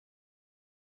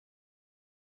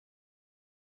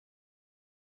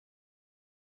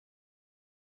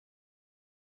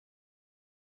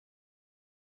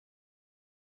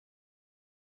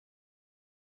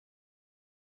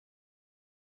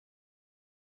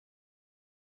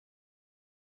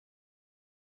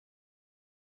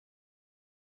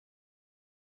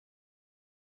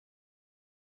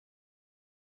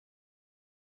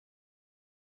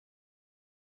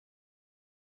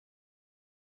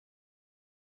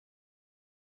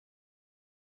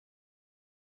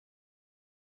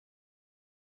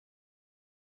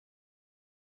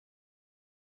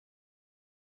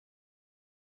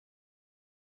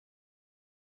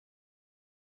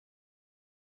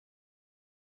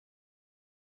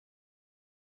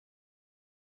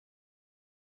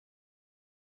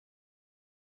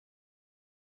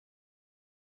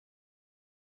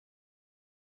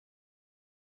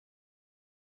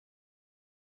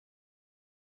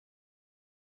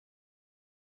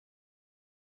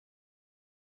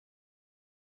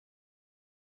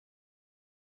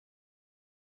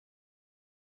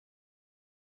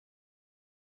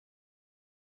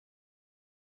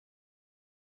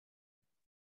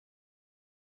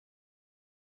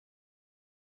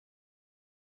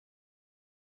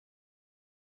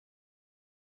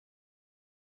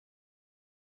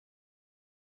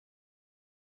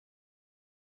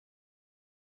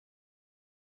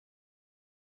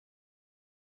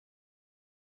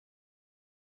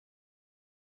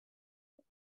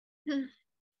Hi,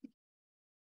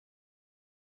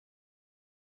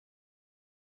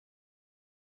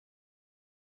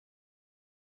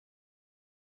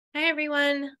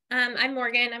 everyone. I'm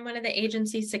Morgan. I'm one of the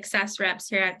agency success reps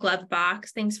here at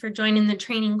GloveBox. Thanks for joining the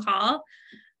training call.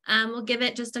 We'll give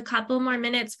it just a couple more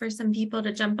minutes for some people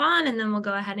to jump on, and then we'll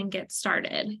go ahead and get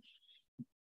started.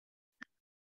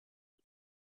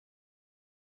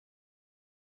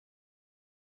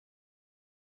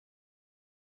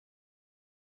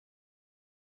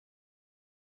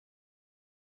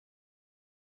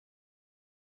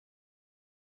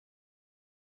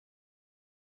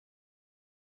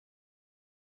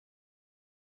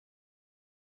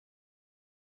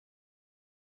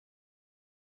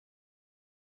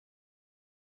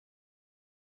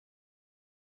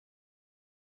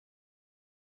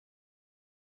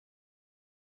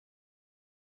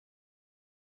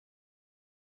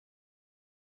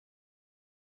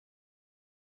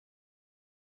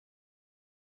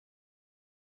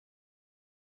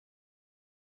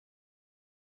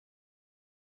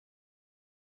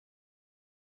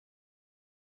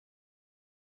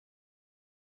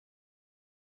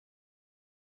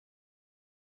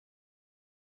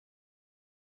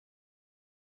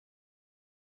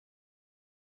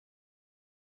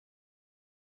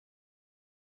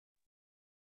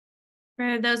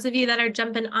 For those of you that are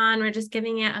jumping on, we're just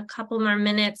giving it a couple more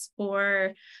minutes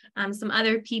for some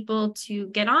other people to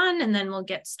get on, and then we'll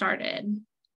get started.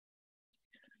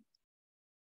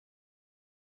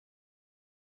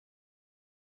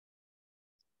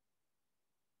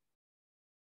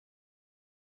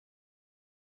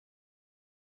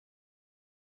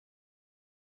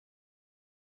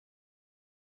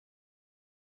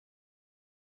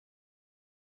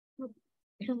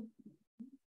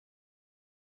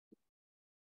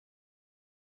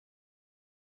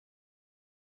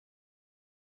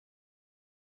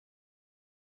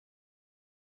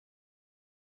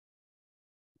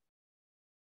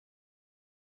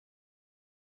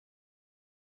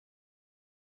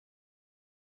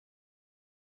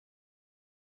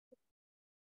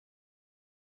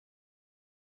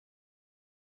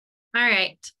 All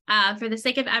right, for the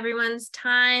sake of everyone's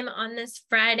time on this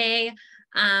Friday,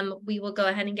 we will go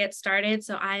ahead and get started.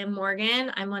 So I am Morgan.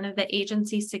 I'm one of the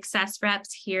agency success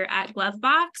reps here at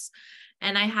GloveBox,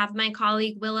 and I have my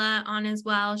colleague Willa on as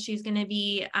well. She's going to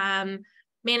be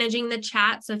managing the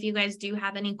chat. So if you guys do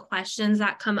have any questions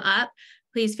that come up,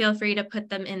 please feel free to put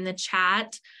them in the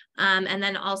chat. And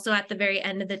then also at the very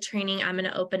end of the training, I'm going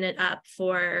to open it up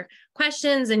for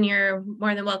questions, and you're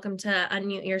more than welcome to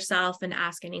unmute yourself and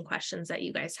ask any questions that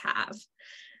you guys have.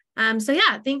 So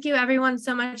yeah, thank you everyone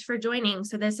so much for joining.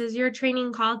 So this is your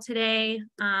training call today.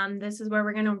 This is where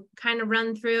we're going to kind of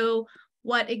run through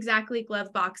what exactly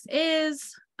GloveBox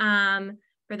is.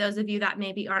 For those of you that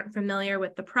maybe aren't familiar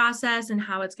with the process and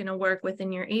how it's going to work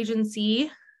within your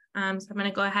agency. So I'm going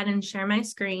to go ahead and share my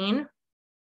screen.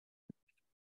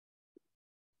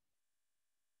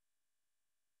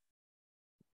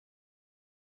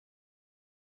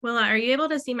 Willa, are you able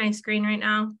to see my screen right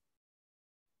now?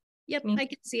 Yep, I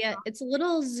can see it. It's a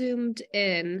little zoomed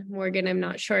in, Morgan. I'm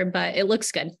not sure, but it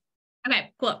looks good.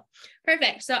 Okay, cool.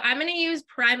 Perfect. So I'm going to use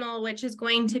Primal, which is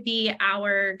going to be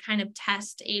our kind of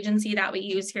test agency that we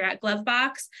use here at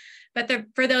GloveBox. But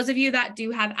for those of you that do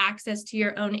have access to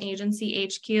your own agency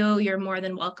HQ, you're more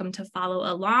than welcome to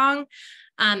follow along.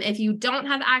 If you don't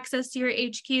have access to your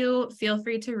HQ, feel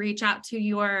free to reach out to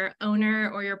your owner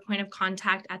or your point of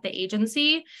contact at the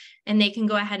agency, and they can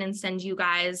go ahead and send you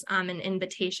guys an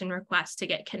invitation request to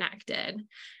get connected.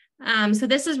 So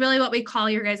this is really what we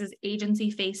call your guys'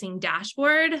 agency-facing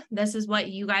dashboard. This is what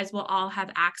you guys will all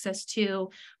have access to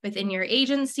within your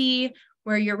agency,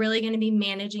 where you're really going to be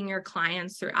managing your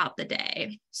clients throughout the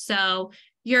day. So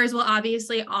yours will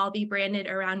obviously all be branded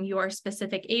around your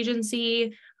specific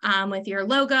agency with your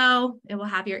logo. It will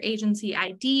have your agency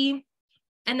ID.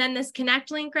 And then this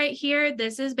connect link right here,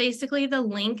 this is basically the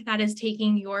link that is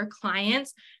taking your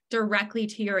clients directly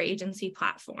to your agency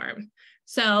platform.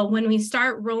 So when we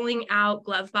start rolling out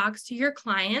GloveBox to your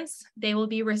clients, they will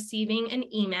be receiving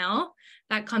an email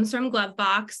that comes from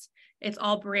GloveBox. It's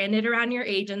all branded around your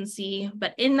agency,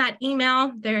 but in that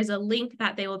email, there's a link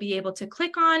that they will be able to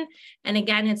click on. And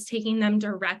again, it's taking them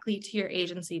directly to your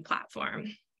agency platform.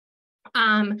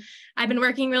 I've been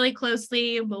working really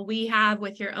closely, we have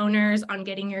with your owners on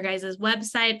getting your guys'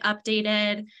 website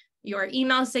updated, your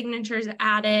email signatures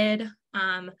added,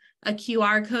 a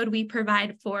QR code we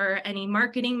provide for any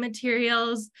marketing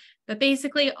materials. But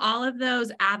basically all of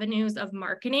those avenues of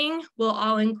marketing will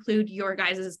all include your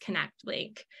guys' connect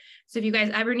link. So if you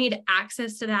guys ever need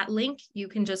access to that link, you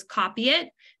can just copy it.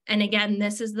 And again,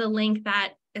 this is the link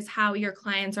that is how your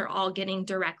clients are all getting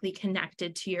directly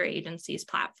connected to your agency's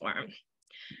platform.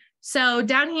 So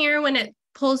down here, when it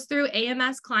pulls through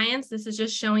AMS clients, this is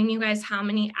just showing you guys how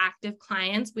many active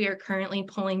clients we are currently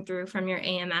pulling through from your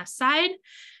AMS side.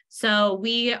 So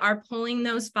we are pulling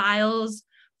those files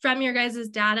from your guys'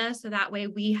 data, so that way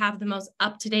we have the most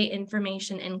up-to-date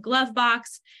information in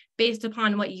GloveBox based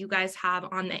upon what you guys have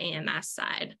on the AMS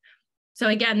side. So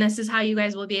again, this is how you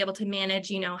guys will be able to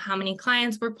manage, how many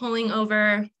clients we're pulling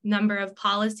over, number of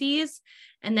policies,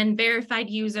 and then verified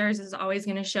users is always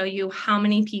going to show you how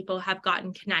many people have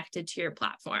gotten connected to your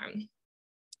platform.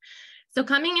 So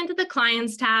coming into the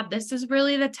clients tab, this is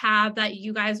really the tab that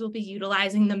you guys will be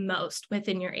utilizing the most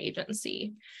within your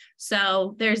agency.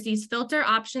 So there's these filter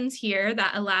options here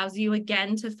that allows you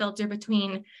again to filter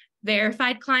between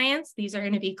verified clients. These are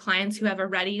going to be clients who have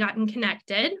already gotten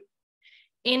connected.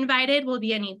 Invited will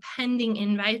be any pending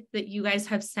invites that you guys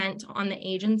have sent on the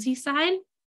agency side.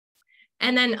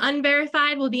 And then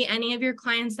unverified will be any of your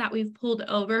clients that we've pulled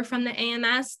over from the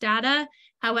AMS data.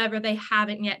 However, they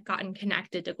haven't yet gotten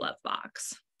connected to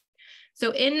GloveBox.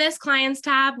 So in this clients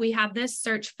tab, we have this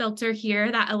search filter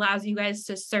here that allows you guys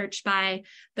to search by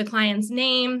the client's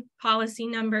name, policy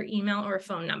number, email, or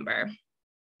phone number.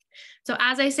 So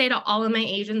as I say to all of my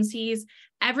agencies,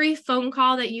 every phone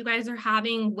call that you guys are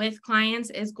having with clients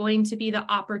is going to be the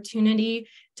opportunity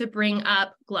to bring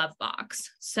up GloveBox.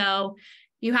 So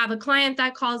you have a client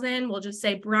that calls in, we'll just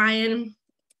say Brian.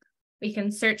 We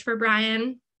can search for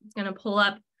Brian. It's going to pull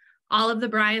up all of the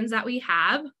Brians that we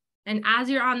have. And as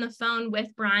you're on the phone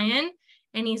with Brian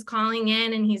and he's calling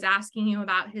in and he's asking you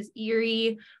about his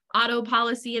Erie auto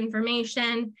policy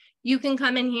information, you can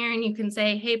come in here and you can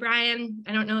say, hey, Brian,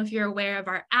 I don't know if you're aware of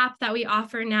our app that we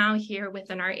offer now here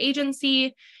within our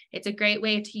agency. It's a great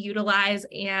way to utilize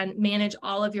and manage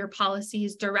all of your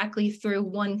policies directly through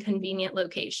one convenient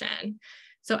location.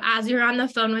 So as you're on the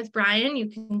phone with Brian, you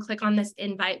can click on this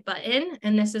invite button,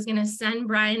 and this is going to send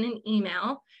Brian an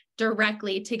email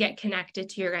directly to get connected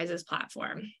to your guys'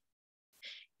 platform.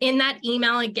 In that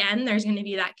email, again, there's going to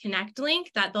be that connect link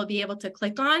that they'll be able to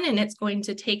click on, and it's going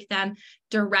to take them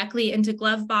directly into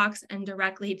GloveBox and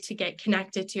directly to get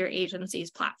connected to your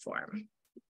agency's platform.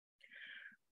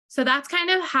 So that's kind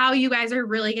of how you guys are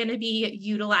really going to be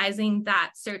utilizing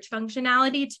that search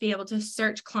functionality to be able to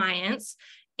search clients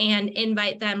and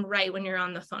invite them right when you're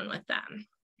on the phone with them.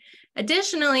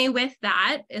 Additionally, with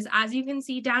that is, as you can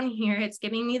see down here, it's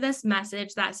giving me this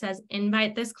message that says,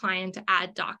 invite this client to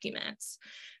add documents.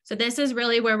 So this is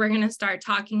really where we're going to start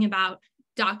talking about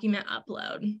document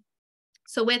upload.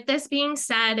 So with this being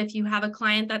said, if you have a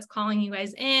client that's calling you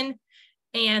guys in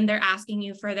and they're asking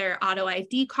you for their auto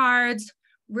ID cards,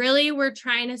 really we're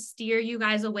trying to steer you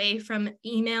guys away from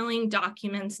emailing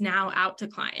documents now out to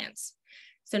clients.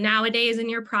 So nowadays in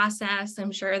your process,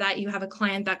 I'm sure that you have a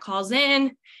client that calls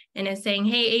in and is saying,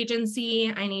 hey,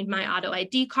 agency, I need my auto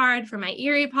ID card for my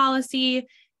Erie policy.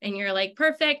 And you're like,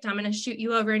 perfect, I'm going to shoot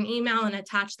you over an email and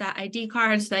attach that ID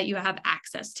card so that you have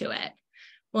access to it.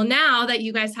 Well, now that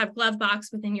you guys have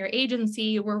GloveBox within your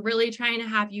agency, we're really trying to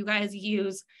have you guys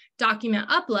use document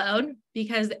upload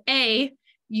because A,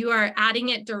 you are adding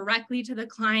it directly to the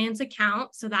client's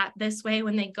account so that this way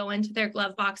when they go into their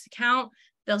GloveBox account,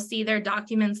 they'll see their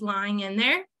documents lying in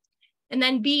there. And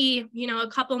then B, a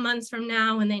couple months from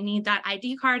now when they need that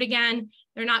ID card again,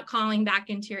 they're not calling back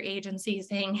into your agency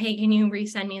saying, hey, can you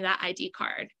resend me that ID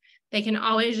card? They can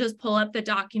always just pull up the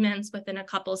documents within a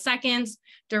couple seconds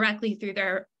directly through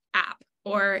their app,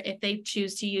 or if they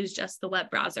choose to use just the web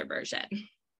browser version.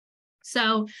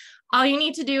 So all you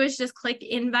need to do is just click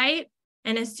invite.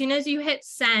 And as soon as you hit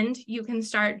send, you can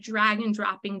start drag and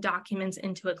dropping documents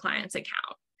into a client's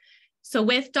account. So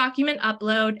with document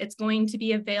upload, it's going to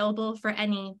be available for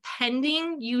any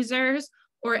pending users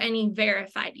or any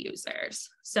verified users.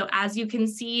 So as you can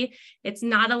see, it's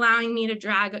not allowing me to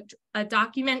drag a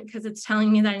document because it's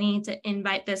telling me that I need to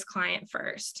invite this client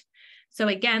first. So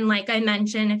again, like I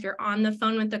mentioned, if you're on the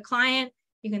phone with the client,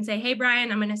 you can say, hey,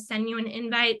 Brian, I'm going to send you an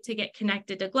invite to get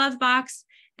connected to GloveBox.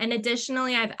 And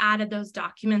additionally, I've added those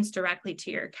documents directly to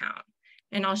your account.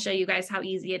 And I'll show you guys how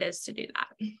easy it is to do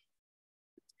that.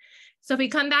 So if we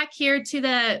come back here to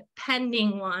the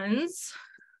pending ones,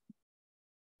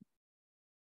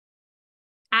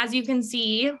 as you can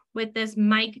see with this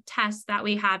mic test that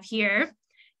we have here,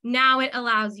 now it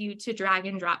allows you to drag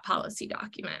and drop policy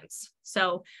documents.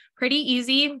 So pretty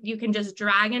easy. You can just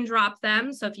drag and drop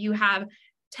them. So if you have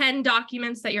 10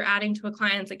 documents that you're adding to a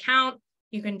client's account,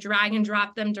 you can drag and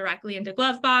drop them directly into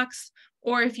GloveBox.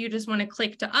 Or if you just want to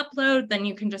click to upload, then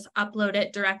you can just upload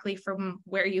it directly from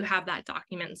where you have that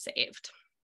document saved.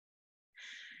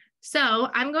 So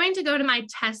I'm going to go to my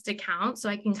test account so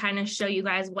I can kind of show you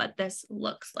guys what this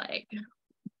looks like.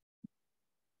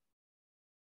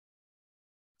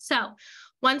 So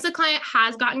once a client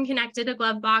has gotten connected to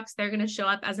GloveBox, they're going to show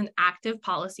up as an active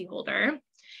policyholder.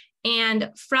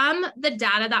 And from the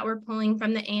data that we're pulling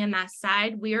from the AMS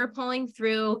side, we are pulling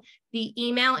through the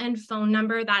email and phone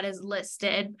number that is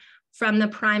listed from the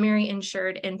primary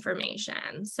insured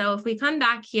information. So if we come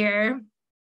back here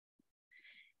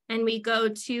and we go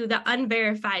to the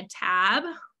unverified tab,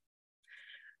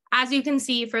 as you can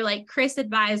see for like Chris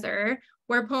Advisor,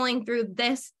 we're pulling through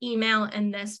this email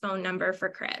and this phone number for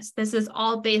Chris. This is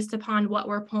all based upon what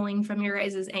we're pulling from your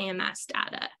guys' AMS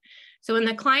data. So when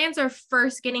the clients are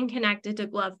first getting connected to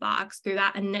GloveBox through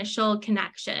that initial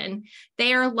connection,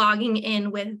 they are logging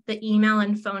in with the email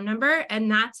and phone number,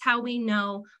 and that's how we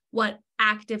know what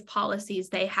active policies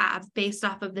they have based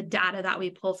off of the data that we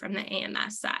pull from the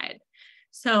AMS side.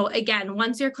 So again,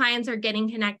 once your clients are getting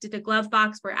connected to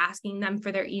GloveBox, we're asking them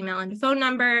for their email and phone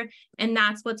number, and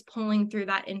that's what's pulling through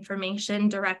that information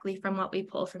directly from what we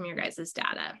pull from your guys'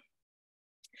 data.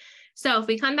 So if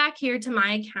we come back here to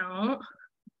my account,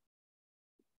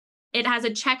 it has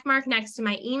a check mark next to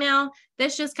my email.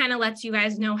 This just kind of lets you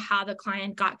guys know how the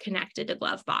client got connected to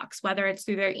GloveBox, whether it's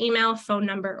through their email, phone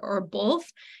number, or both.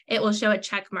 It will show a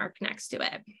check mark next to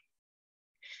it.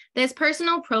 This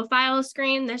personal profile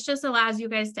screen, this just allows you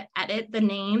guys to edit the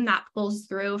name that pulls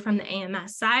through from the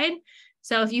AMS side.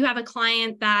 So if you have a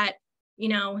client that, you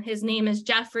know, his name is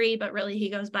Jeffrey, but really he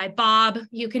goes by Bob,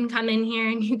 you can come in here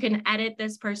and you can edit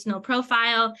this personal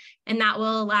profile, and that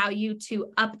will allow you to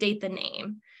update the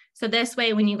name. So this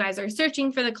way, when you guys are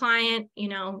searching for the client, you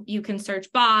know, you can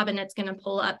search Bob and it's going to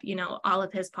pull up, you know, all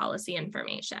of his policy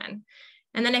information.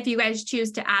 And then if you guys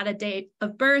choose to add a date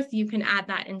of birth, you can add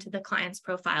that into the client's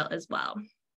profile as well.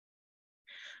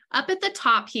 Up at the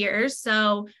top here,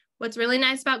 so what's really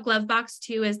nice about GloveBox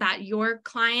too is that your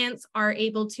clients are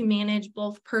able to manage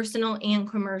both personal and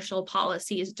commercial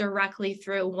policies directly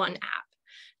through one app.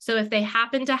 So if they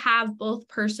happen to have both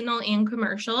personal and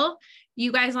commercial,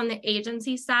 you guys on the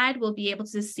agency side will be able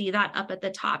to see that up at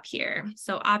the top here.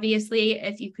 So obviously,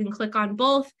 if you can click on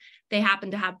both, they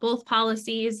happen to have both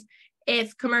policies.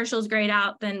 If commercial is grayed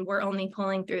out, then we're only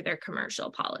pulling through their commercial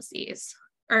policies,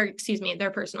 or excuse me, their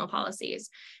personal policies.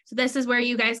 So this is where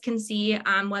you guys can see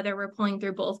whether we're pulling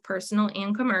through both personal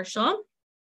and commercial.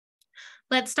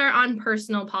 Let's start on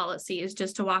personal policies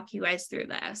just to walk you guys through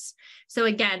this. So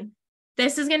again,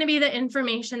 this is going to be the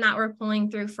information that we're pulling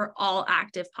through for all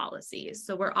active policies.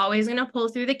 So we're always going to pull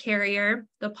through the carrier,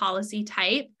 the policy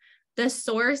type, the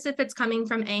source, if it's coming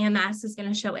from AMS, is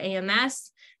going to show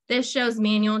AMS. This shows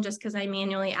manual just because I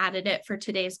manually added it for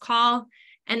today's call.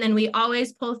 And then we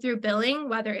always pull through billing,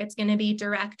 whether it's going to be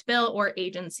direct bill or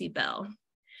agency bill.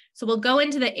 So we'll go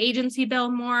into the agency bill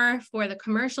more for the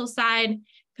commercial side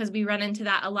because we run into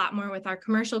that a lot more with our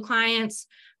commercial clients.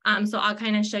 So I'll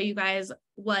kind of show you guys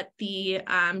what the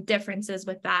difference is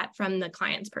with that from the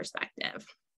client's perspective.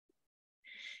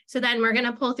 So then we're going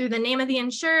to pull through the name of the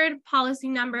insured, policy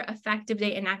number, effective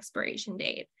date, and expiration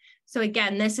date. So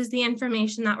again, this is the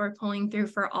information that we're pulling through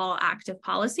for all active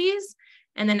policies.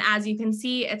 And then as you can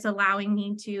see, it's allowing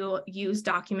me to use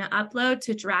document upload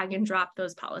to drag and drop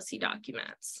those policy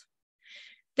documents.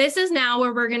 This is now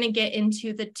where we're going to get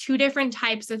into the two different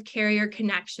types of carrier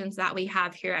connections that we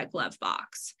have here at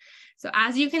GloveBox. So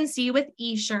as you can see with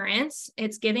Esurance,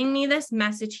 it's giving me this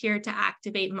message here to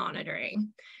activate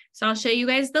monitoring. So I'll show you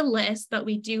guys the list, but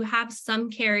we do have some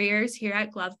carriers here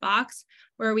at GloveBox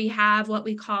where we have what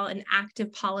we call an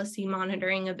active policy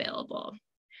monitoring available.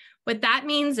 What that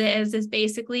means is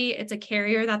basically it's a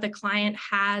carrier that the client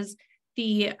has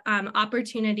the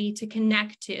opportunity to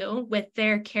connect to with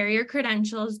their carrier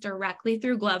credentials directly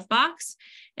through GloveBox.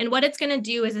 And what it's going to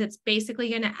do is it's basically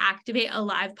going to activate a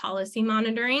live policy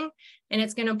monitoring, and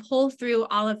it's going to pull through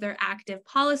all of their active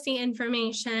policy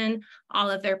information,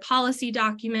 all of their policy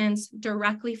documents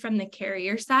directly from the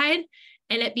carrier side,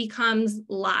 and it becomes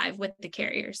live with the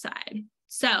carrier side.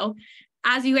 So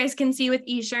as you guys can see with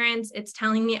Esurance, it's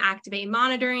telling me activate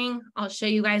monitoring. I'll show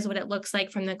you guys what it looks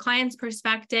like from the client's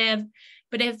perspective.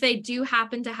 But if they do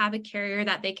happen to have a carrier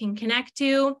that they can connect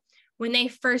to, when they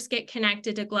first get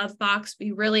connected to GloveBox,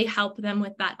 we really help them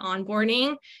with that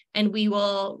onboarding, and we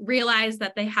will realize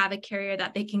that they have a carrier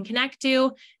that they can connect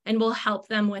to, and we'll help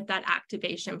them with that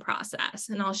activation process.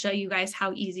 And I'll show you guys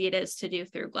how easy it is to do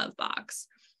through GloveBox.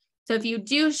 So if you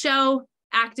do show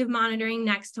active monitoring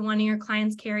next to one of your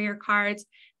client's carrier cards,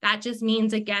 That just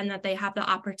means, again, that they have the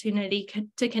opportunity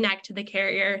to connect to the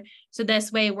carrier. So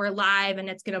this way we're live and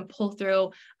it's going to pull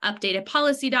through updated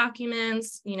policy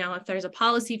documents. You know, if there's a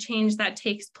policy change that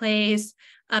takes place,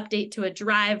 update to a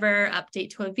driver,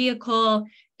 update to a vehicle,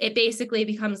 it basically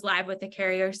becomes live with the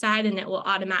carrier side and it will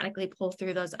automatically pull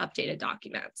through those updated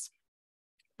documents.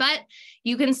 But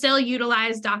you can still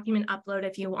utilize document upload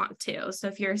if you want to. So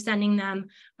if you're sending them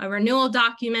a renewal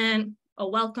document, a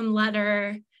welcome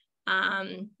letter,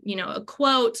 you know, a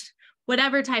quote,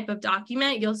 whatever type of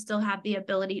document, you'll still have the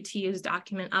ability to use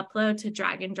document upload to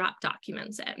drag and drop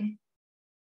documents in.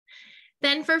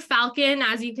 Then for Falcon,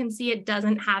 as you can see, it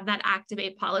doesn't have that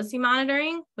activate policy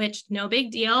monitoring, which no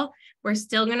big deal. We're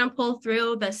still going to pull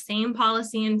through the same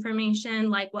policy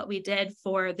information like what we did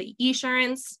for the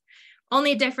eSurance.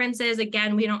 Only difference is,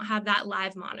 again, we don't have that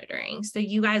live monitoring. So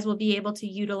you guys will be able to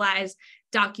utilize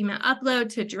document upload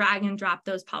to drag and drop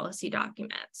those policy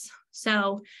documents.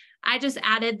 So I just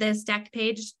added this deck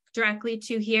page directly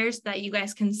to here so that you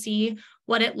guys can see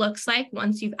what it looks like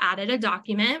once you've added a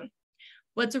document.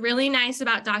 What's really nice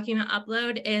about document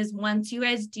upload is once you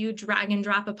guys do drag and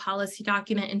drop a policy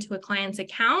document into a client's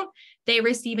account, they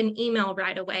receive an email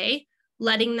right away,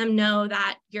 letting them know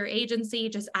that your agency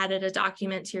just added a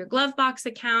document to your GloveBox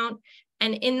account.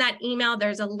 And in that email,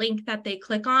 there's a link that they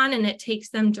click on and it takes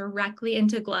them directly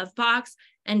into GloveBox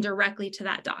and directly to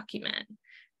that document.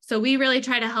 So we really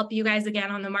try to help you guys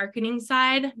again on the marketing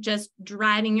side, just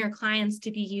driving your clients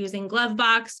to be using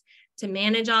GloveBox to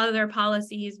manage all of their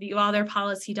policies, view all their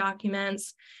policy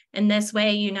documents. And this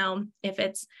way, you know, if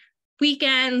it's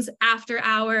weekends, after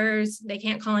hours, they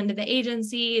can't call into the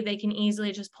agency, they can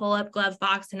easily just pull up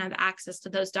GloveBox and have access to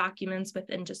those documents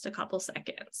within just a couple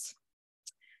seconds.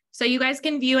 So you guys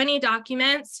can view any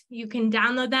documents, you can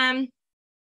download them,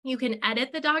 you can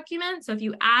edit the document. So if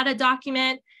you add a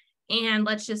document and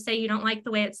let's just say you don't like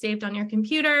the way it's saved on your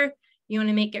computer, you want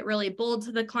to make it really bold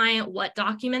to the client what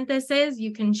document this is,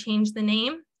 you can change the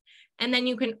name. And then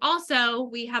you can also,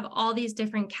 we have all these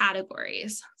different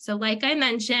categories. So like I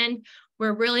mentioned,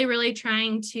 we're really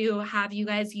trying to have you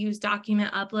guys use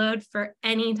document upload for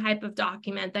any type of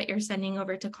document that you're sending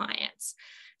over to clients.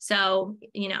 So,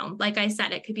 you know, like I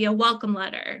said, it could be a welcome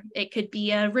letter, it could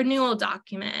be a renewal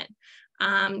document,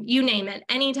 you name it,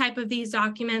 any type of these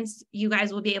documents you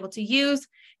guys will be able to use.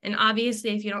 And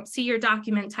obviously, if you don't see your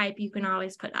document type, you can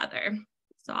always put other.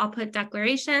 So I'll put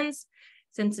declarations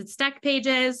since it's deck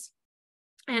pages,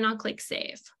 and I'll click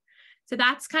save. So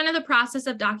that's kind of the process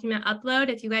of document upload.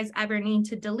 If you guys ever need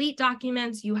to delete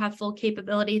documents, you have full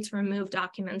capability to remove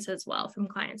documents as well from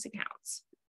clients' accounts.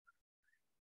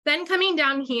 Then coming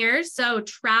down here, so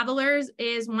Travelers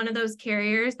is one of those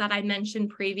carriers that I mentioned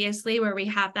previously where we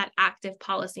have that active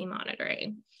policy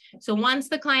monitoring. So once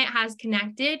the client has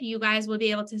connected, you guys will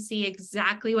be able to see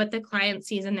exactly what the client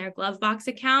sees in their GloveBox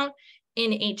account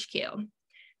in HQ.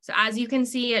 So as you can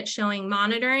see, it's showing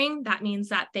monitoring. That means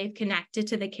that they've connected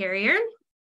to the carrier.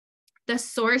 The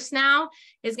source now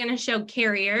is going to show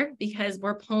carrier because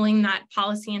we're pulling that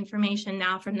policy information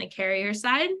now from the carrier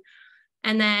side.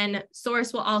 And then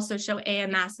source will also show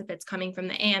AMS if it's coming from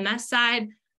the AMS side.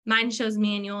 Mine shows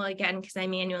manual again because I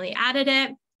manually added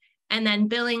it. And then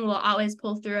billing will always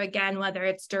pull through again, whether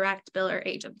it's direct bill or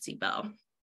agency bill.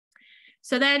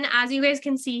 So then as you guys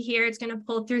can see here, it's going to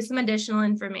pull through some additional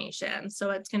information.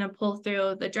 So it's going to pull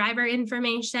through the driver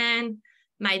information,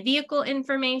 my vehicle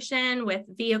information with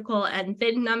vehicle and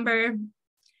VIN number.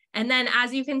 And then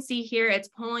as you can see here, it's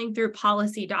pulling through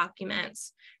policy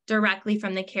documents directly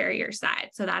from the carrier side.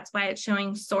 So that's why it's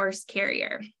showing source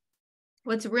carrier.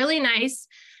 What's really nice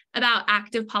about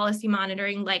active policy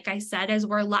monitoring, like I said, is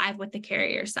we're live with the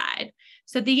carrier side.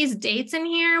 So these dates in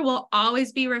here will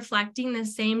always be reflecting the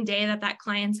same day that that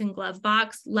client's in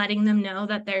GloveBox, letting them know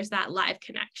that there's that live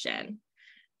connection.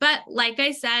 But like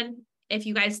I said, if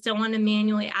you guys still want to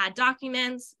manually add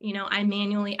documents, you know, I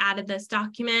manually added this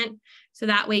document. So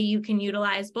that way you can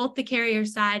utilize both the carrier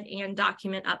side and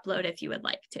document upload if you would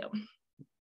like to.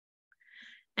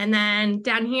 And then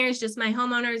down here is just my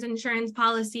homeowner's insurance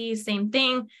policy, same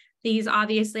thing. These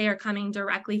obviously are coming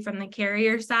directly from the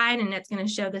carrier side and it's going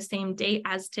to show the same date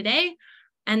as today.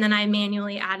 And then I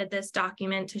manually added this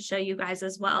document to show you guys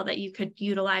as well that you could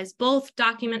utilize both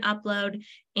document upload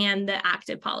and the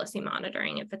active policy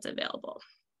monitoring if it's available.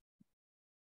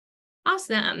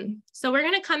 Awesome. So we're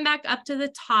going to come back up to the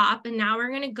top and now we're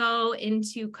going to go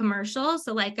into commercial.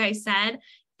 So like I said,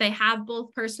 they have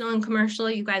both personal and commercial.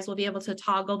 You guys will be able to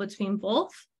toggle between both.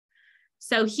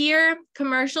 So here,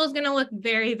 commercial is going to look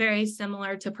very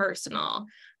similar to personal.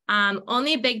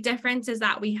 Only big difference is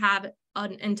that we have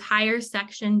an entire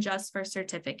section just for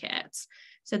certificates.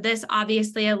 So this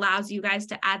obviously allows you guys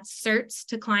to add certs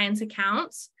to clients'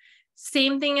 accounts.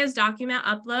 Same thing as document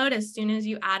upload. As soon as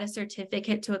you add a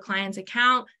certificate to a client's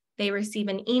account, they receive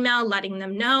an email letting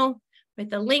them know with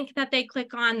the link that they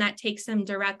click on that takes them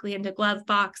directly into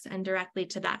GloveBox and directly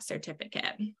to that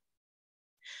certificate.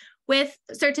 With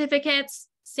certificates,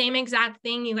 same exact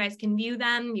thing. You guys can view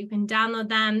them, you can download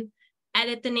them,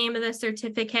 edit the name of the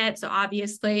certificate. So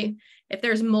obviously, if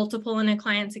there's multiple in a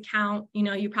client's account,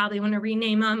 you probably want to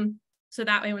rename them. So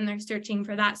that way, when they're searching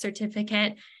for that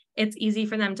certificate, it's easy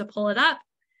for them to pull it up.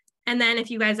 And then if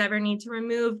you guys ever need to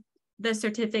remove the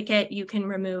certificate, you can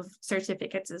remove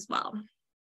certificates as well.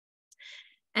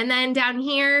 And then down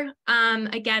here,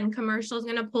 again, commercial is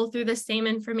going to pull through the same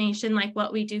information like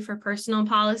what we do for personal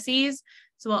policies.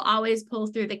 So we'll always pull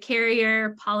through the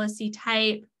carrier, policy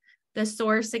type, the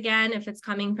source again. If it's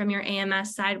coming from your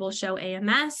AMS side, we'll show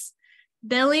AMS.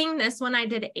 Billing, this one I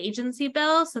did agency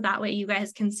bill, so that way you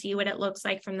guys can see what it looks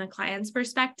like from the client's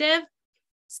perspective.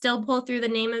 Still pull through the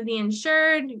name of the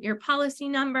insured, your policy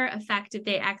number, effective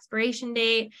date, expiration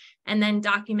date, and then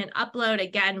document upload,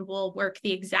 again, will work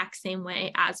the exact same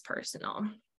way as personal.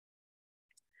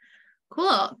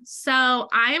 Cool. So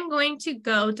I am going to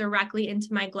go directly into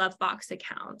my GloveBox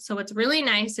account. So what's really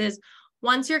nice is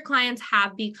once your clients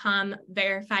have become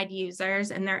verified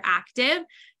users and they're active,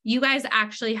 you guys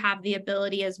actually have the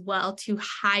ability as well to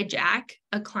hijack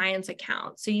a client's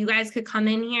account. So you guys could come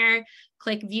in here,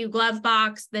 click view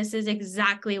GloveBox. This is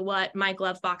exactly what my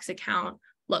GloveBox account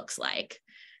looks like.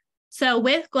 So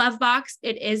with GloveBox,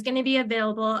 it is going to be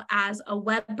available as a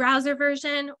web browser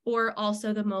version or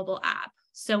also the mobile app.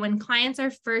 So when clients are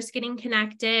first getting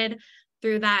connected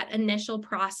through that initial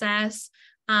process,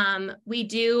 we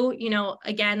do,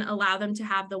 again, allow them to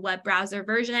have the web browser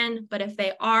version, but if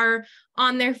they are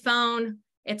on their phone,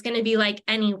 it's going to be like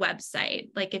any website.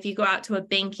 Like if you go out to a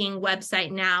banking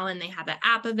website now and they have an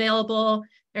app available,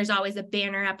 there's always a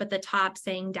banner up at the top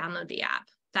saying download the app.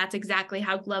 That's exactly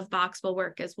how GloveBox will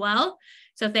work as well.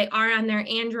 So if they are on their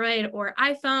Android or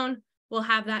iPhone, we'll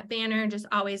have that banner just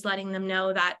always letting them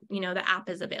know that, the app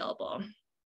is available.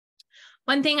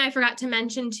 One thing I forgot to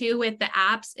mention too with the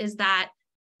apps is that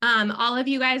all of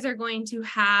you guys are going to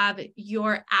have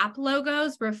your app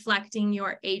logos reflecting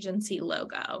your agency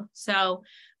logo. So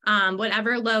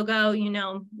whatever logo,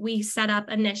 we set up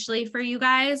initially for you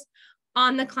guys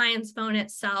on the client's phone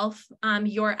itself,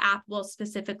 your app will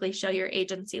specifically show your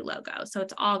agency logo. So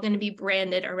it's all going to be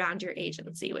branded around your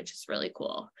agency, which is really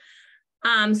cool.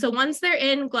 So once they're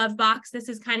in GloveBox, this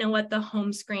is kind of what the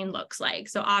home screen looks like.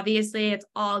 So obviously it's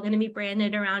all going to be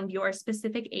branded around your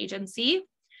specific agency.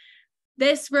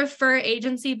 This refer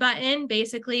agency button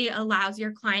basically allows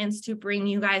your clients to bring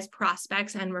you guys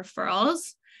prospects and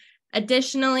referrals.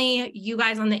 Additionally, you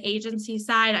guys on the agency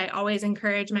side, I always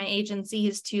encourage my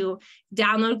agencies to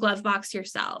download GloveBox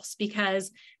yourselves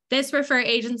because this refer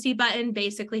agency button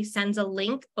basically sends a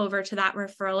link over to that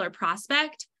referral or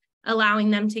prospect, allowing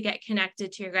them to get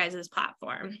connected to your guys'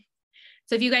 platform.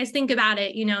 So if you guys think about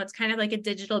it, it's kind of like a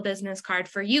digital business card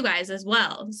for you guys as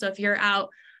well. So if you're out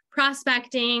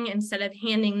prospecting, instead of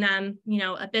handing them,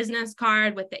 a business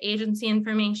card with the agency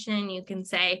information, you can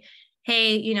say,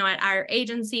 hey, at our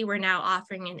agency, we're now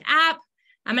offering an app.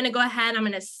 I'm going to go ahead, I'm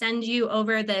going to send you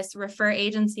over this refer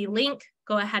agency link.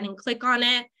 Go ahead and click on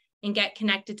it and get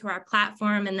connected to our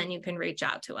platform, and then you can reach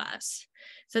out to us.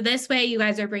 So this way, you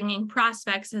guys are bringing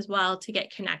prospects as well to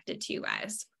get connected to you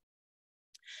guys.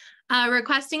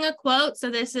 Requesting a quote. So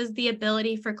this is the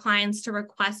ability for clients to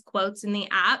request quotes in the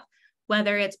app,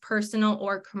 whether it's personal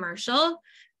or commercial.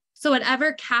 So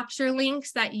whatever capture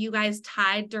links that you guys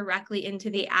tied directly into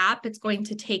the app, it's going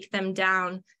to take them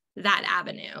down that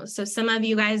avenue. So some of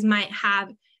you guys might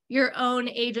have your own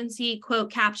agency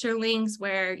quote capture links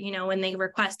where, when they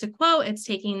request a quote, it's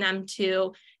taking them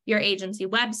to your agency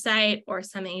website, or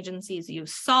some agencies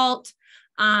use Salt.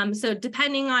 So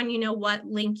depending on, what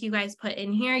link you guys put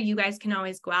in here, you guys can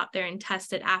always go out there and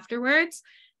test it afterwards.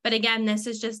 But again, this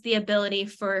is just the ability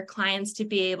for clients to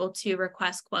be able to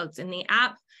request quotes in the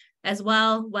app as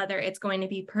well, whether it's going to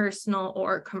be personal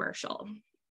or commercial.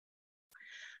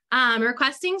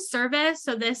 Requesting service.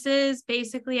 So this is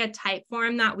basically a type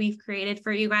form that we've created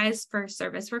for you guys for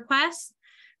service requests.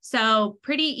 So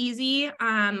pretty easy.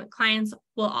 Clients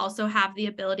will also have the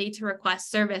ability to request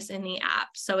service in the app.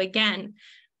 So again,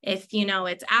 if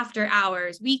it's after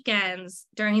hours, weekends,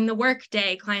 during the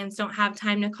workday, clients don't have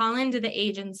time to call into the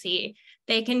agency,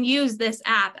 they can use this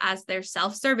app as their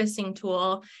self-servicing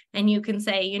tool. And you can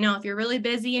say, if you're really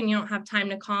busy and you don't have time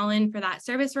to call in for that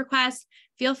service request,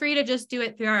 feel free to just do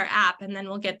it through our app, and then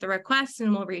we'll get the request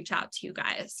and we'll reach out to you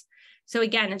guys. So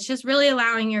again, it's just really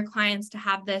allowing your clients to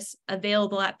have this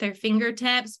available at their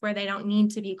fingertips where they don't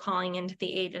need to be calling into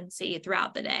the agency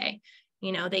throughout the day.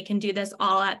 You know, they can do this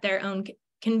all at their own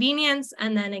convenience,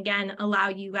 and then again, allow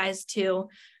you guys to,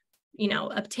 you know,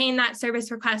 obtain that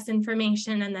service request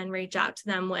information and then reach out to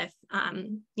them with,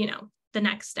 you know, the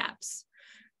next steps.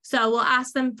 So we'll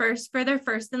ask them first for their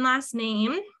first and last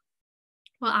name.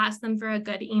 We'll ask them for a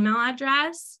good email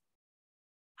address,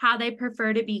 how they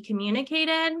prefer to be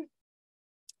communicated,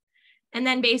 and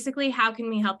then basically, how can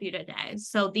we help you today?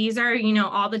 So these are, you know,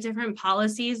 all the different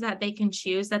policies that they can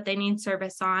choose that they need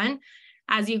service on.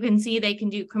 As you can see, they can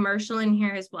do commercial in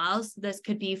here as well. So this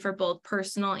could be for both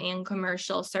personal and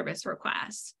commercial service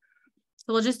requests.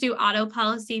 So we'll just do auto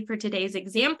policy for today's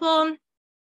example.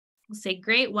 We'll say,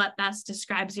 great, what best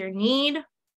describes your need?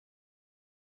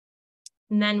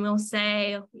 And then we'll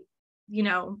say, you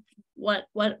know,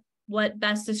 what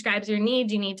best describes your need?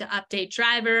 Do you need to update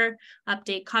driver,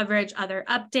 update coverage, other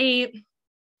update,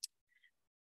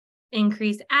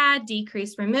 increase add,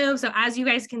 decrease remove? So as you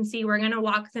guys can see, we're going to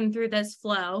walk them through this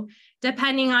flow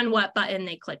depending on what button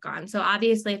they click on. So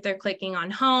obviously, if they're clicking on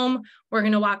home, we're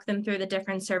going to walk them through the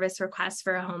different service requests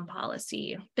for a home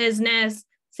policy. Business,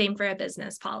 same for a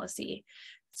business policy.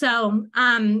 So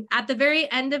at the very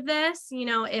end of this, you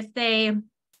know, if they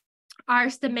are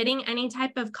submitting any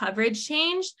type of coverage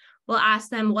change, we'll ask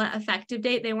them what effective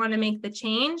date they want to make the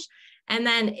change. And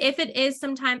then if it is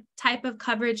some type of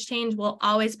coverage change, we'll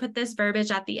always put this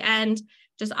verbiage at the end,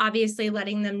 just obviously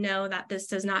letting them know that this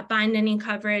does not bind any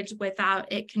coverage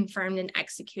without it confirmed and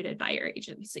executed by your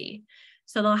agency.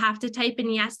 So they'll have to type in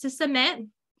yes to submit.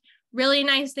 Really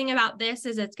nice thing about this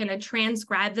is it's going to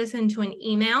transcribe this into an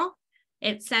email.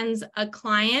 It sends a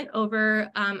client over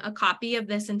a copy of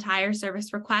this entire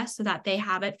service request so that they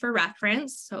have it for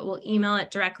reference. So it will email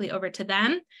it directly over to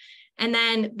them. And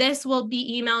then this will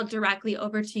be emailed directly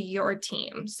over to your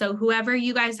team. So whoever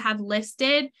you guys have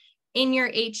listed in your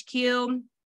HQ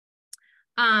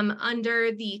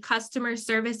under the customer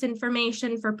service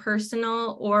information for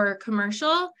personal or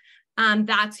commercial,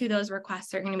 that's who those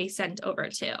requests are going to be sent over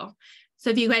to. So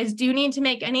if you guys do need to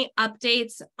make any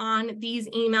updates on these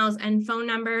emails and phone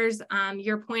numbers,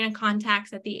 your point of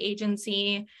contacts at the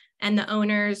agency and the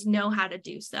owners know how to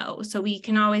do so. So we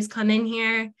can always come in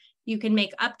here, you can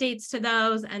make updates to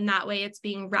those, and that way it's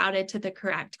being routed to the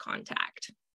correct contact.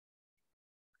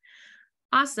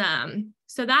 Awesome.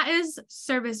 So that is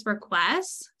service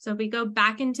requests. So if we go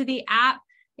back into the app,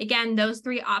 again, those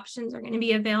three options are going to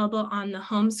be available on the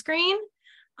home screen.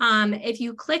 If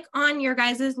you click on your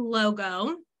guys'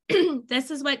 logo, this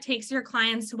is what takes your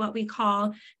clients to what we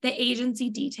call the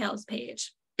agency details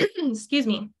page. Excuse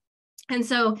me. And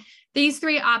so these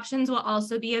three options will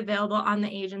also be available on the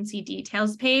agency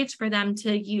details page for them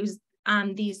to use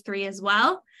these three as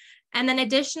well. And then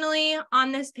additionally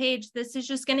on this page, this is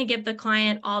just going to give the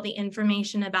client all the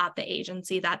information about the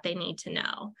agency that they need to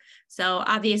know. So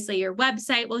obviously your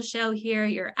website will show here,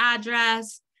 your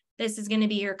address. This is going to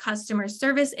be your customer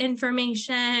service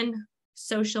information,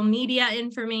 social media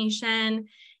information.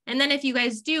 And then if you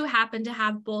guys do happen to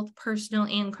have both personal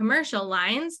and commercial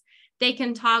lines, they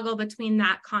can toggle between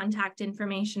that contact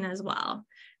information as well.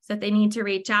 So if they need to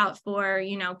reach out for,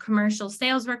 you know, commercial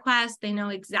sales requests, they know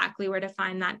exactly where to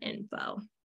find that info.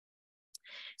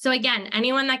 So again,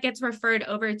 anyone that gets referred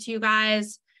over to you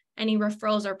guys, any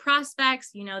referrals or prospects,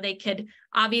 you know, they could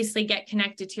obviously get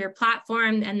connected to your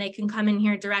platform and they can come in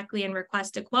here directly and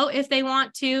request a quote if they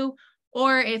want to,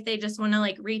 or if they just want to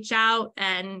like reach out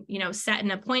and, you know, set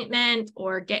an appointment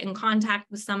or get in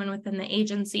contact with someone within the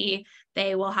agency,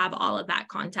 they will have all of that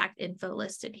contact info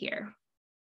listed here.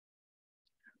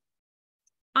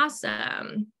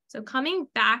 Awesome. So coming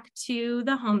back to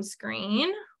the home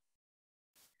screen.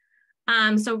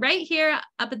 So right here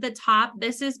up at the top,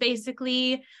 this is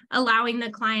basically allowing the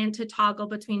client to toggle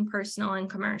between personal and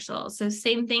commercial. So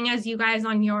same thing as you guys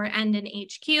on your end in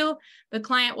HQ, the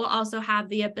client will also have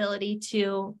the ability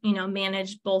to, you know,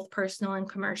 manage both personal and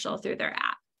commercial through their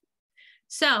app.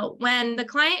 So when the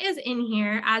client is in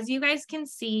here, as you guys can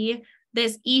see,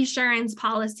 this eSurance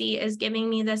policy is giving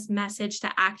me this message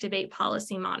to activate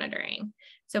policy monitoring.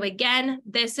 So again,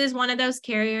 this is one of those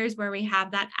carriers where we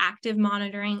have that active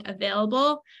monitoring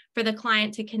available for the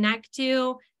client to connect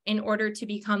to in order to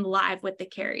become live with the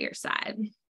carrier side.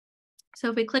 So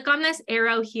if we click on this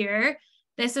arrow here,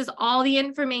 this is all the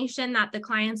information that the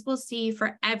clients will see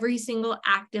for every single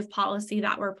active policy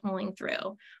that we're pulling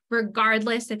through,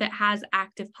 regardless if it has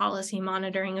active policy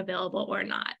monitoring available or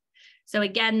not. So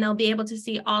again, they'll be able to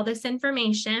see all this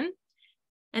information.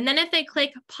 And then if they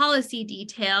click policy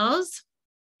details,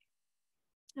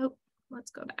 oh,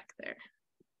 let's go back there.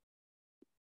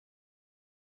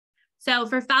 So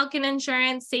for Falcon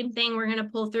Insurance, same thing, we're going to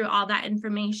pull through all that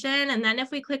information. And then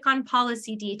if we click on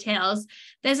policy details,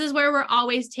 this is where we're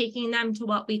always taking them to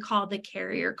what we call the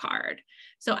carrier card.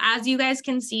 So as you guys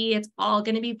can see, it's all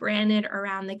going to be branded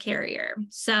around the carrier.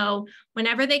 So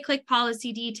whenever they click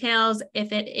policy details,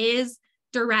 if it is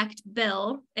direct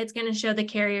bill, it's going to show the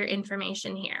carrier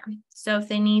information here. So if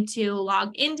they need to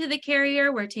log into the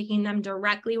carrier, we're taking them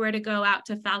directly where to go out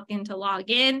to Falcon to log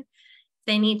in. If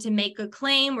they need to make a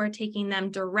claim, we're taking them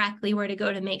directly where to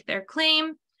go to make their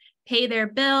claim, pay their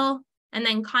bill, and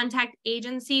then contact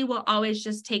agency will always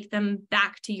just take them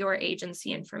back to your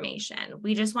agency information.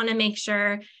 We just want to make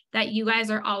sure that you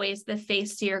guys are always the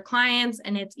face to your clients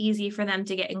and it's easy for them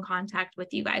to get in contact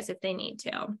with you guys if they need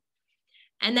to.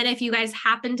 And then if you guys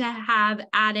happen to have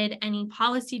added any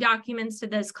policy documents to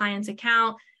this client's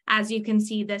account, as you can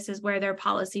see, this is where their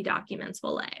policy documents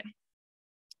will lay.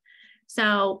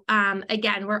 So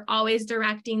again, we're always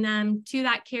directing them to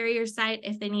that carrier site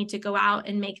if they need to go out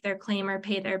and make their claim or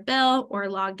pay their bill or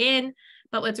log in.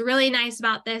 But what's really nice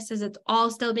about this is it's all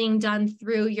still being done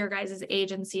through your guys'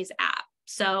 agency's app.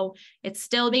 So it's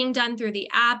still being done through the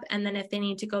app. And then if they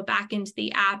need to go back into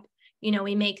the app, you know,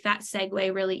 we make that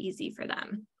segue really easy for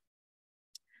them.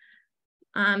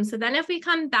 So then if we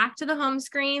come back to the home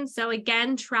screen, so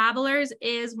again, Travelers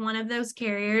is one of those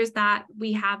carriers that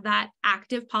we have that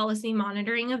active policy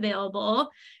monitoring available.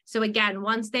 So again,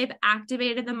 once they've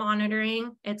activated the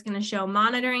monitoring, it's going to show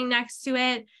monitoring next to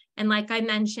it. And like I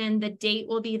mentioned, the date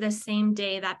will be the same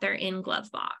day that they're in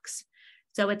GloveBox.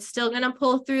 So it's still going to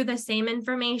pull through the same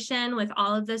information with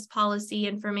all of this policy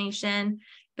information.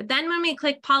 But then when we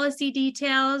click policy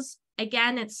details,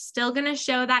 again, it's still going to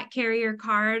show that carrier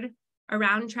card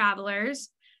around Travelers.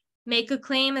 Make a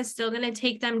claim is still going to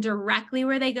take them directly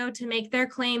where they go to make their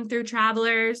claim through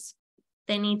Travelers.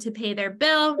 They need to pay their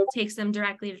bill, takes them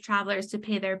directly to Travelers to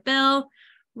pay their bill.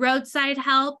 Roadside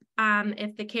help,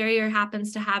 if the carrier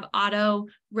happens to have auto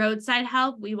roadside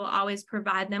help, we will always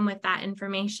provide them with that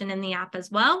information in the app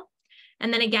as well.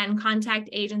 And then again, contact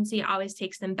agency always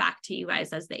takes them back to you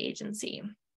guys as the agency.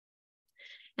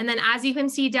 And then as you can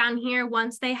see down here,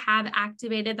 once they have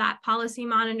activated that policy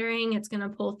monitoring, it's going to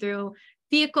pull through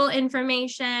vehicle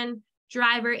information,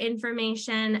 driver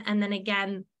information, and then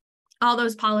again, all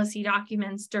those policy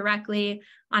documents directly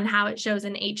on how it shows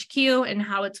in HQ and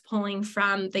how it's pulling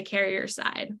from the carrier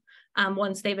side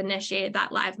once they've initiated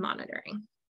that live monitoring.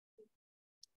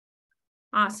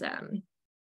 Awesome.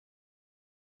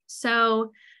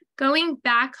 So going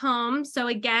back home, so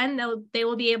again, they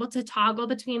will be able to toggle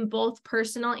between both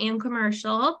personal and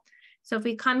commercial. So if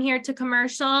we come here to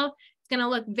commercial, it's going to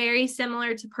look very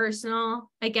similar to personal.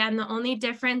 Again, the only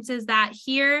difference is that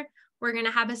here, we're going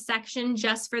to have a section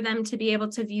just for them to be able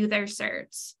to view their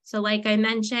certs. So like I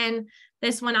mentioned,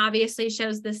 this one obviously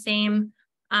shows the same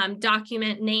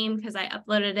document name because I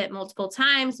uploaded it multiple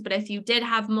times. But if you did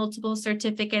have multiple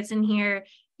certificates in here,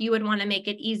 you would want to make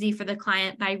it easy for the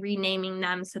client by renaming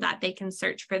them so that they can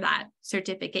search for that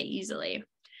certificate easily.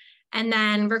 And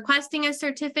then requesting a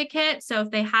certificate. So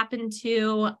if they happen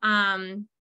to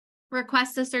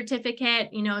request a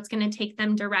certificate, you know, it's going to take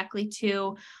them directly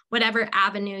to whatever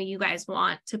avenue you guys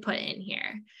want to put in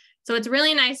here. So what's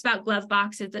really nice about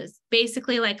GloveBox is it's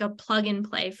basically like a plug and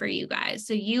play for you guys.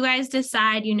 So you guys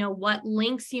decide, you know, what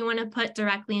links you want to put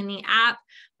directly in the app,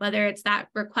 whether it's that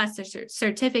request a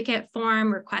certificate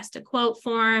form, request a quote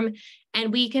form,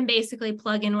 and we can basically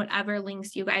plug in whatever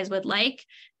links you guys would like.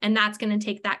 And that's going to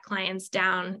take that clients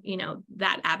down, you know,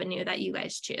 that avenue that you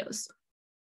guys choose.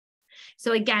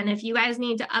 So again, if you guys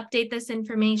need to update this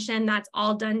information, that's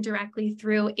all done directly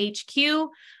through HQ,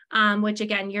 which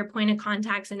again, your point of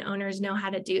contacts and owners know how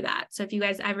to do that. So if you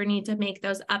guys ever need to make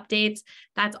those updates,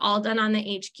 that's all done on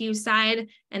the HQ side,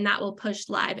 and that will push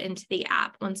live into the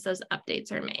app once those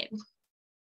updates are made.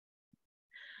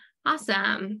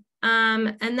 Awesome.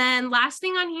 And then last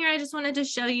thing on here, I just wanted to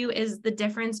show you is the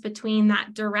difference between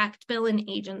that direct bill and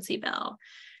agency bill.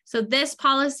 So this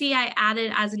policy I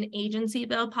added as an agency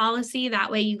bill policy.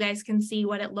 That way you guys can see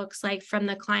what it looks like from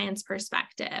the client's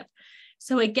perspective.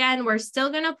 So again, we're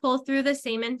still going to pull through the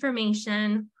same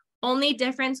information. Only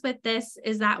difference with this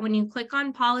is that when you click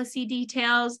on policy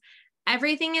details,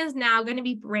 everything is now going to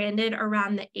be branded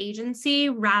around the agency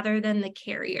rather than the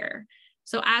carrier.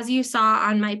 So as you saw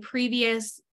on my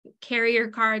previous carrier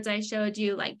cards, I showed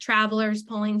you like Travelers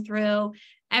pulling through,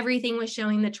 everything was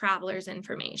showing the Travelers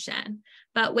information.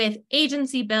 But with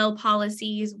agency bill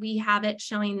policies, we have it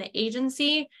showing the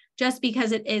agency just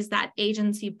because it is that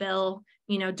agency bill,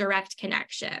 you know, direct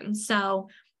connection. So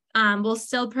We'll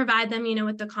still provide them,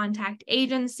 with the contact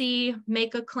agency,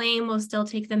 make a claim. We'll still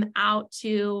take them out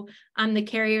to the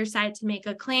carrier side to make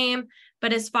a claim.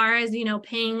 But as far as,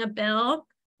 paying a bill,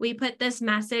 we put this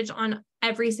message on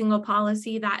every single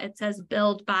policy that it says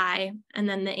billed by, and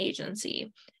then the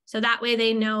agency. So that way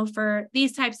they know for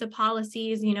these types of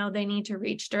policies, they need to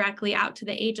reach directly out to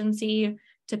the agency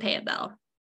to pay a bill.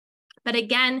 But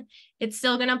again, it's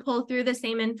still going to pull through the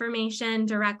same information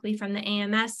directly from the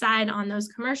AMS side on those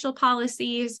commercial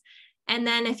policies. And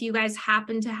then if you guys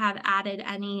happen to have added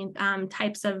any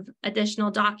types of additional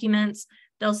documents,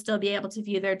 they'll still be able to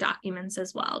view their documents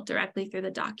as well directly through the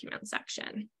document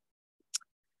section.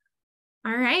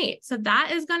 All right, so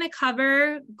that is going to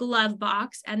cover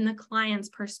GloveBox and the client's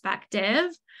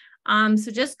perspective.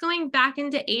 So just going back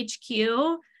into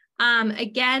HQ,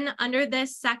 again, under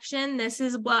this section, this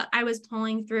is what I was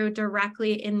pulling through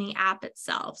directly in the app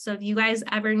itself. So if you guys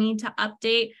ever need to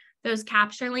update those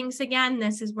capture links again,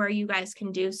 this is where you guys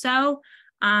can do so.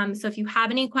 So if you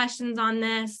have any questions on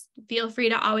this, feel free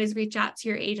to always reach out to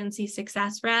your agency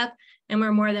success rep, and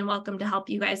we're more than welcome to help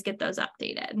you guys get those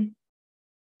updated.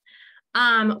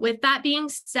 With that being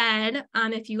said,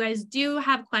 if you guys do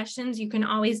have questions, you can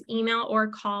always email or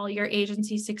call your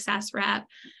agency success rep.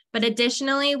 But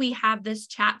additionally, we have this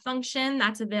chat function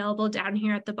that's available down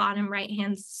here at the bottom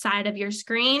right-hand side of your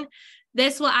screen.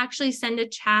 This will actually send a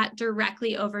chat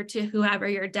directly over to whoever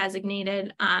your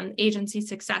designated agency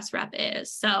success rep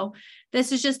is. So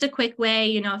this is just a quick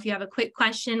way, if you have a quick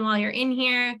question while you're in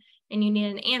here and you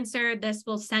need an answer, this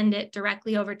will send it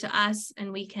directly over to us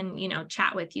and we can,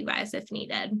 chat with you guys if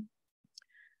needed.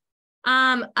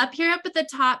 Up at the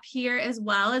top here as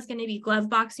well is going to be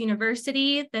GloveBox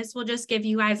University. This will just give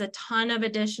you guys a ton of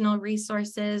additional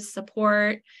resources,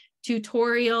 support,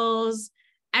 tutorials,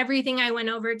 everything I went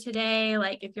over today.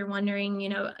 Like if you're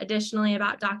wondering, additionally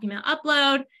about document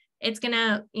upload, it's going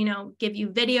to, give you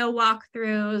video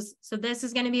walkthroughs. So this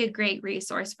is going to be a great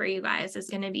resource for you guys. It's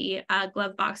going to be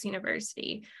GloveBox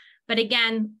University. But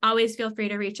again, always feel free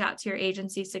to reach out to your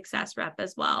agency success rep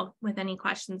as well with any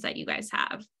questions that you guys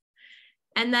have.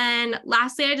 And then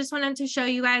lastly, I just wanted to show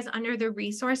you guys under the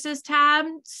resources tab.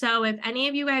 So if any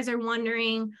of you guys are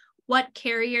wondering what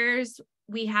carriers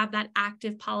we have that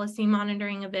active policy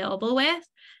monitoring available with,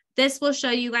 this will show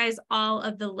you guys all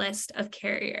of the list of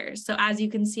carriers. So as you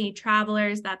can see,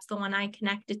 Travelers, that's the one I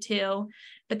connected to,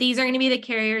 but these are going to be the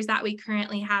carriers that we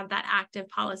currently have that active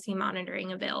policy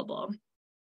monitoring available.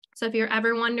 So if you're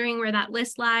ever wondering where that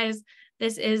list lies,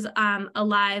 this is a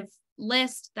live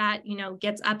list that,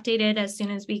 gets updated as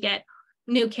soon as we get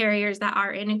new carriers that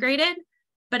are integrated.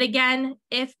 But again,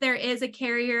 if there is a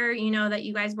carrier, that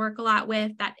you guys work a lot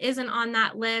with that isn't on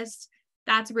that list,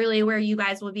 that's really where you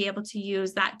guys will be able to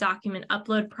use that document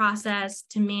upload process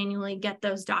to manually get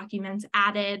those documents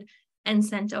added and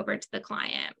sent over to the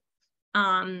client.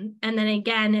 And then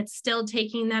again, it's still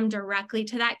taking them directly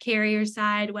to that carrier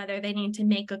side, whether they need to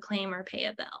make a claim or pay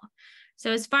a bill.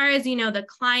 So as far as, the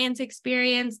client's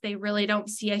experience, they really don't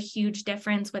see a huge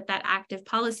difference with that active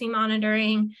policy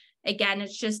monitoring. Again,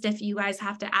 it's just if you guys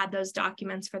have to add those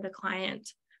documents for the client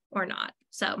or not.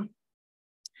 So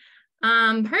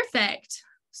perfect.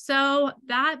 So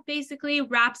that basically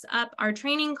wraps up our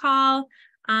training call.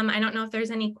 I don't know if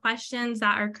there's any questions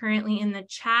that are currently in the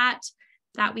chat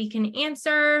that we can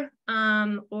answer,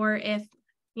 or if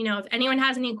anyone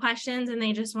has any questions and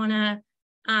they just want to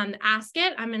ask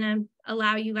it, I'm going to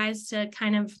allow you guys to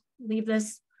kind of leave the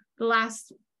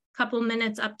last couple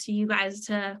minutes up to you guys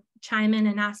to chime in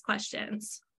and ask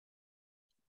questions.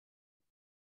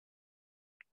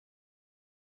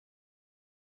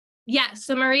 Yes,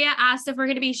 so Maria asked if we're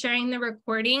going to be sharing the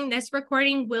recording. This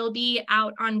recording will be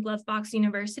out on GloveBox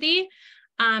University.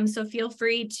 So feel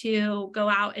free to go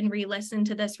out and re-listen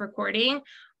to this recording.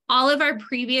 All of our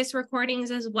previous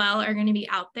recordings as well are going to be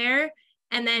out there.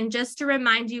 And then just to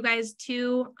remind you guys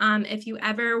too, if you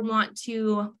ever want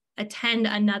to attend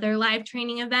another live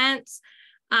training events,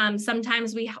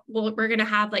 sometimes we're going to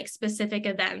have like specific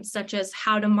events such as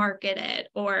how to market it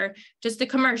or just a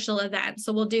commercial event.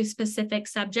 So we'll do specific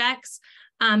subjects.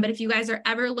 But if you guys are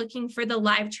ever looking for the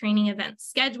live training event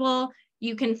schedule,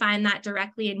 you can find that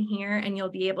directly in here and you'll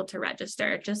be able to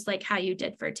register just like how you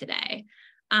did for today.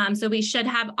 So we should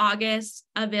have August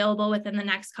available within the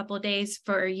next couple of days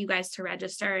for you guys to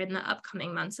register in the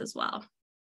upcoming months as well.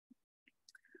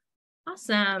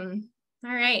 Awesome.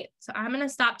 All right, so I'm going to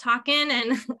stop talking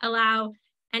and allow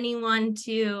anyone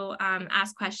to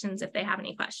ask questions if they have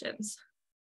any questions.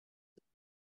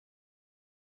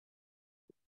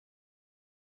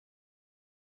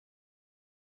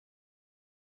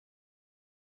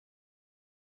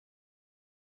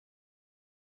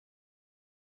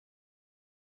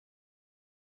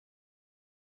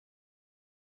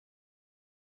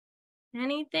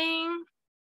 Anything?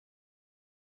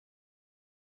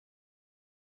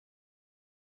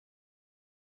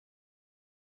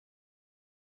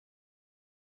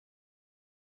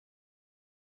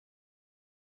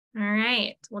 All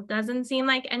right. Well, it doesn't seem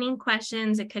like any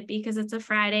questions. It could be because it's a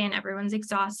Friday and everyone's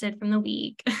exhausted from the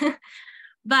week.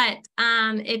 But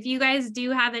if you guys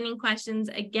do have any questions,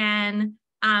 again,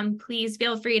 please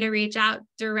feel free to reach out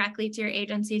directly to your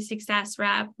agency success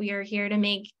rep. We are here to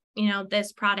make,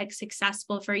 this product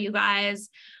successful for you guys.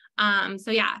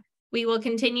 So yeah, we will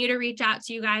continue to reach out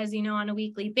to you guys, on a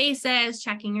weekly basis,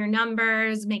 checking your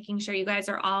numbers, making sure you guys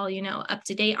are all, up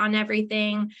to date on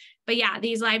everything. But yeah,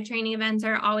 these live training events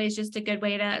are always just a good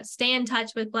way to stay in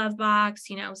touch with GloveBox,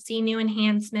 see new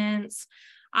enhancements.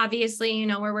 Obviously,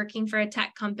 we're working for a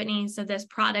tech company, so this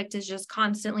product is just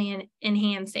constantly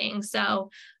enhancing. So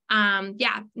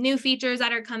yeah, new features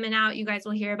that are coming out, you guys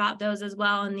will hear about those as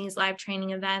well in these live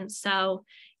training events. So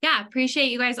yeah, appreciate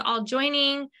you guys all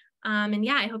joining. And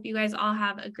yeah, I hope you guys all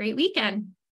have a great weekend.